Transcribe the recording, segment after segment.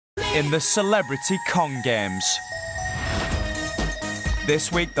in the Celebrity Kong Games.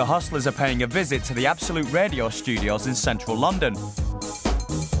 This week, the Hustlers are paying a visit to the Absolute Radio studios in central London.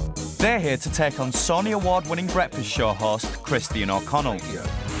 They're here to take on Sony Award-winning breakfast show host Christian O'Connell.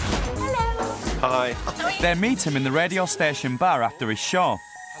 Hi. They meet him in the radio station bar after his show,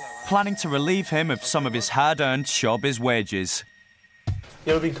 planning to relieve him of some of his hard-earned showbiz wages.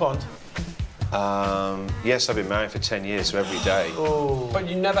 You ever been conned? Yes, I've been married for 10 years, so every day. Oh. But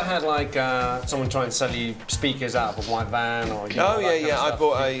you never had, like, someone try and sell you speakers out of a white van or... I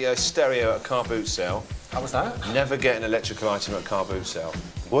bought a stereo at a car boot sale. How was that? Never get an electrical item at a car boot sale.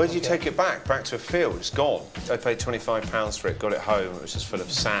 Where did you take it back? Back to a field. It's gone. I paid £25 for it, got it home, it was just full of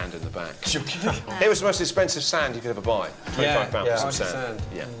sand in the back. It was the most expensive sand you could ever buy. £25 for some sand.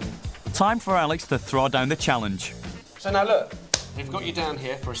 Yeah. Time for Alex to throw down the challenge. So now look, we've got you down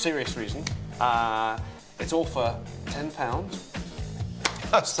here for a serious reason. It's all for £10.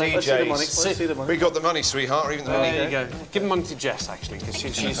 That's DJs. Let's see the money. We got the money, sweetheart, or even the money. There you go. Give the money to Jess, actually, because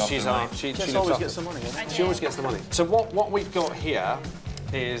she's our... Jess always gets the money. She always gets the money. So what we've got here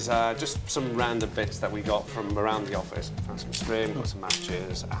is just some random bits that we got from around the office. Found some string, got some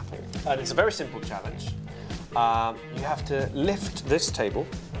matches, apple. And it's a very simple challenge. You have to lift this table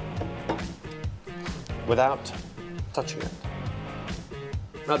without touching it.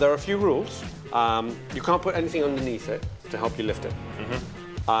 Now, there are a few rules. You can't put anything underneath it to help you lift it.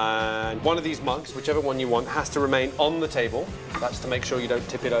 And one of these mugs, whichever one you want, has to remain on the table. That's to make sure you don't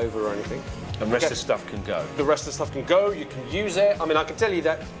tip it over or anything. And the rest of the stuff can go. The rest of the stuff can go, you can use it. I mean, I can tell you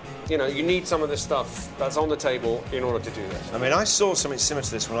that, you know, you need some of this stuff that's on the table in order to do this. I mean, I saw something similar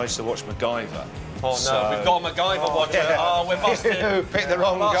to this when I used to watch MacGyver. Oh, no, we've got a MacGyver watcher. Yeah. Oh, we're busted. You picked the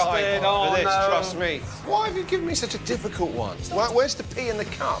wrong guy for this, no. trust me. Why have you given me such a difficult one? Where's the pea in the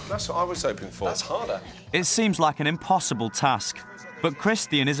cup? That's what I was hoping for. That's harder. It seems like an impossible task, but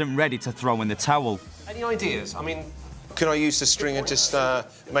Christian isn't ready to throw in the towel. Any ideas? I mean... Can I use the string and just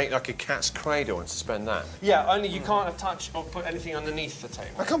make like a cat's cradle and suspend that? Yeah, only you can't touch or put anything underneath the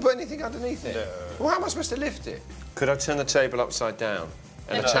table. I can't put anything underneath it? No. Well, how am I supposed to lift it? Could I turn the table upside down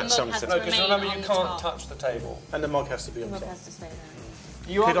and attach something to it? No, because remember, you can't touch the table. And the mug has to be on Mug top. has to stay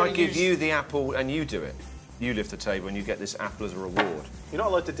there. You Could I give you the apple and you do it? You lift the table and you get this apple as a reward. You're not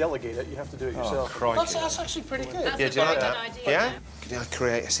allowed to delegate it, you have to do it yourself. Oh, crikey. That's actually pretty good. That's Yeah, a do you very like good that? idea. Yeah? Can I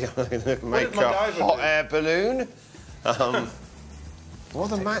create, see, I'm going to make did a MacGyver hot do? air balloon?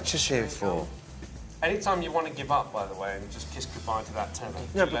 What are the matches here for? Anytime you want to give up, by the way, and just kiss goodbye to that tenner.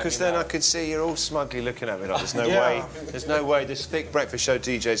 Yeah, because then I could see you're all smugly looking at me like there's no way this thick breakfast show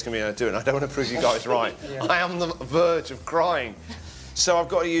DJ's going to be able to do it. I don't want to prove you guys right. I am on the verge of crying. So I've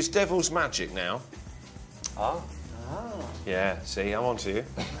got to use Devil's Magic now. Ah. Yeah, see, I'm on to you.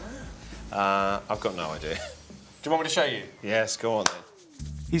 I've got no idea. Do you want me to show you? Yes, go on then.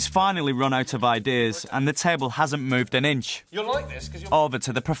 He's finally run out of ideas, and the table hasn't moved an inch. You'll like this, because you're... Over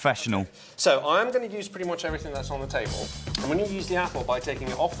to the professional. So, I'm going to use pretty much everything that's on the table. I'm going to use the apple by taking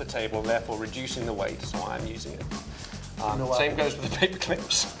it off the table, therefore reducing the weight, so I'm using it. Same goes with the paper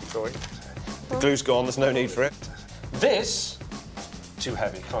clips. Sorry. The glue's gone, there's no need for it. This, too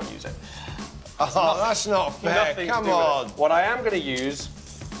heavy, can't use it. That's not fair, Nothing to come do with on. it. What I am going to use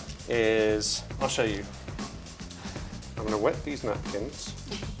is... I'll show you. I'm going to wet these napkins.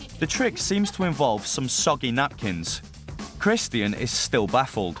 The trick seems to involve some soggy napkins. Christian is still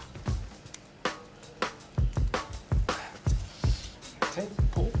baffled. Okay,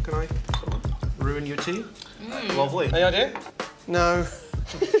 Paul, can I ruin your tea? Lovely. Any idea? No.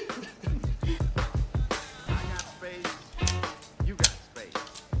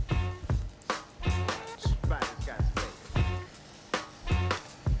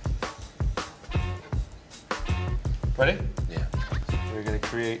 Ready? Yeah. We're going to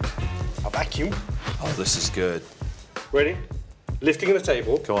create a vacuum. Oh, this is good. Ready? Lifting the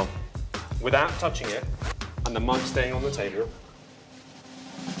table Go on. without touching it, and the mug staying on the table.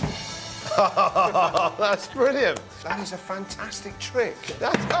 That's brilliant. That is a fantastic trick.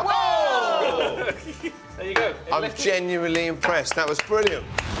 That's... Whoa! There you go. I'm genuinely impressed. That was brilliant.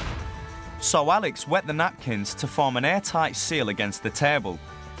 So Alex wet the napkins to form an airtight seal against the table.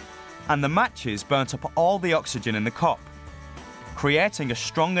 And the matches burnt up all the oxygen in the cup, creating a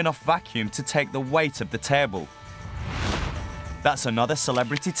strong enough vacuum to take the weight of the table. That's another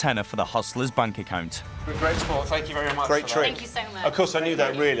celebrity tenner for the Hustlers' bank account. Great sport. Thank you very much. Great trick. Thank you so much. Of course, I knew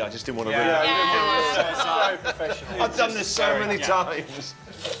that really. I just didn't want to Yeah. really. Yeah. Very professional. I've done this so many times.